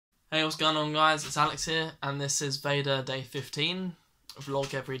Hey, what's going on guys? It's Alex here, and this is Veda Day 15,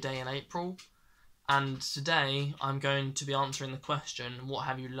 vlog every day in April. And today I'm going to be answering the question, what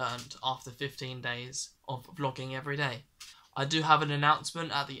have you learned after 15 days of vlogging every day? I do have an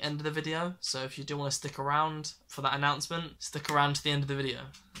announcement at the end of the video, so if you do want to stick around for that announcement, stick around to the end of the video.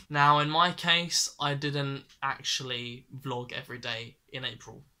 Now in my case, I didn't actually vlog every day in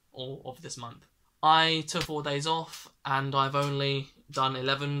April, or of this month. I took 4 days off and I've only done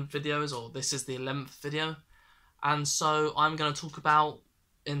 11 videos, or this is the 11th video. And so I'm going to talk about,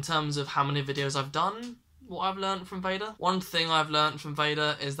 in terms of how many videos I've done, what I've learned from Veda. One thing I've learned from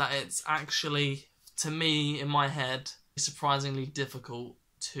Veda is that it's actually, to me, in my head, surprisingly difficult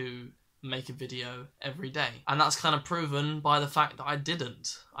to make a video every day. And that's kind of proven by the fact that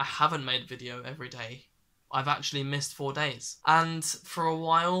I haven't made a video every day. I've actually missed 4 days. And for a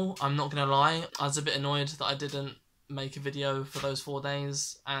while, I'm not gonna lie, I was a bit annoyed that I didn't make a video for those 4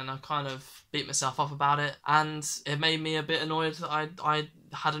 days, and I kind of beat myself up about it, and it made me a bit annoyed that I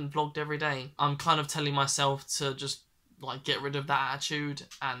hadn't vlogged every day. I'm kind of telling myself to just like get rid of that attitude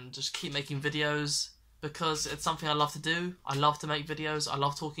and just keep making videos, because it's something I love to do. I love to make videos, I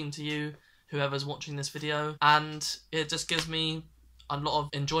love talking to you, whoever's watching this video, and it just gives me a lot of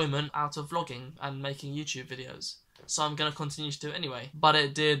enjoyment out of vlogging and making YouTube videos. So I'm going to continue to do it anyway. But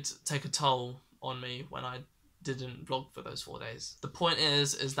it did take a toll on me when I didn't vlog for those 4 days. The point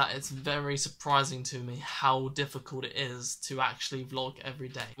is that it's very surprising to me how difficult it is to actually vlog every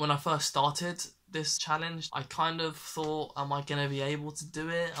day. When I first started this challenge, I kind of thought, am I going to be able to do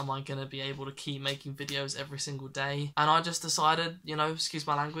it? Am I going to be able to keep making videos every single day? And I just decided, you know, excuse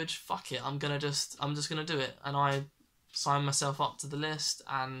my language, fuck it, I'm just going to do it. And I signed myself up to the list,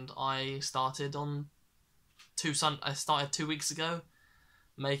 and I started 2 weeks ago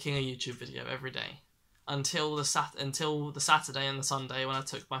making a YouTube video every day until the Saturday and the Sunday when I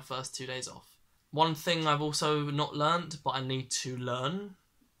took my first 2 days off. One thing I've also not learned, but I need to learn,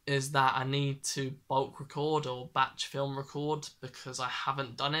 is that I need to bulk record or batch film record, because I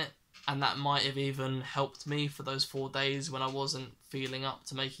haven't done it, and that might have even helped me for those 4 days when I wasn't feeling up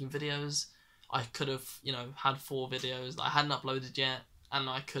to making videos. I could have, you know, had 4 videos that I hadn't uploaded yet, and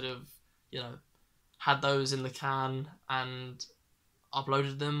I could have, you know, had those in the can and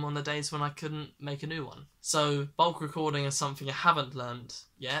uploaded them on the days when I couldn't make a new one. So bulk recording is something I haven't learned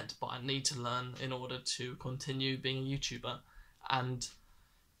yet, but I need to learn in order to continue being a YouTuber and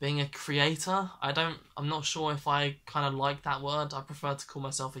being a creator. I'm not sure if I kind of like that word. I prefer to call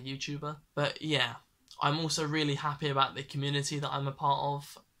myself a YouTuber. But yeah, I'm also really happy about the community that I'm a part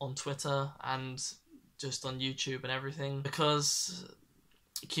of on Twitter and just on YouTube and everything, because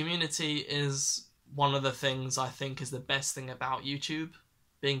community is one of the things I think is the best thing about YouTube,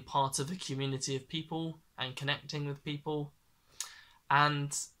 being part of a community of people and connecting with people.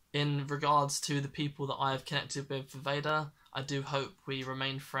 And in regards to the people that I have connected with for Veda, I do hope we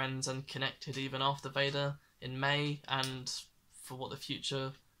remain friends and connected even after Veda in May and for what the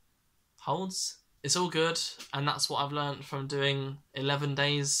future holds. It's all good, and that's what I've learned from doing 11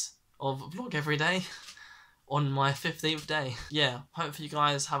 days of vlog every day on my 15th day. Yeah, hopefully you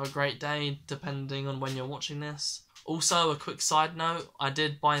guys have a great day, depending on when you're watching this. Also, a quick side note, I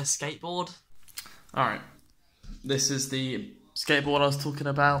did buy a skateboard. Alright, this is the skateboard I was talking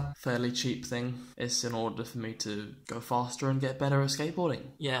about. Fairly cheap thing. It's in order for me to go faster and get better at skateboarding.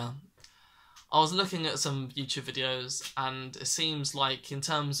 Yeah. I was looking at some YouTube videos, and it seems like in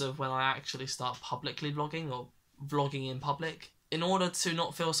terms of when I actually start publicly vlogging or vlogging in public, in order to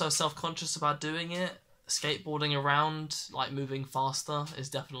not feel so self-conscious about doing it, skateboarding around, like moving faster, is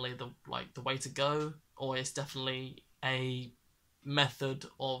definitely the way to go, or it's definitely a method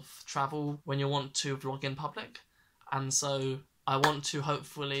of travel when you want to vlog in public. And so I want to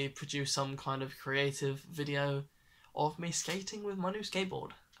hopefully produce some kind of creative video of me skating with my new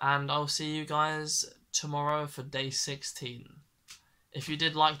skateboard. And I'll see you guys tomorrow for day 16. If you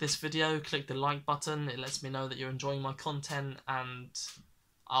did like this video, click the like button. It lets me know that you're enjoying my content, and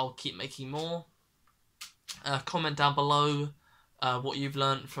I'll keep making more. Comment down below what you've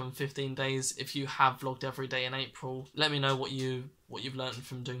learned from 15 days. If you have vlogged every day in April, let me know what you've learned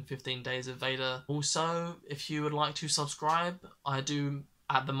from doing 15 days of Veda. Also, if you would like to subscribe, I do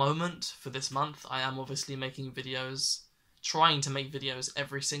at the moment for this month. I am obviously making videos, trying to make videos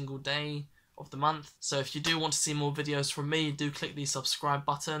every single day of the month. So if you do want to see more videos from me, do click the subscribe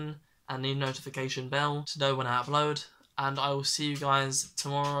button and the notification bell to know when I upload. And I will see you guys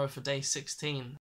tomorrow for day 16.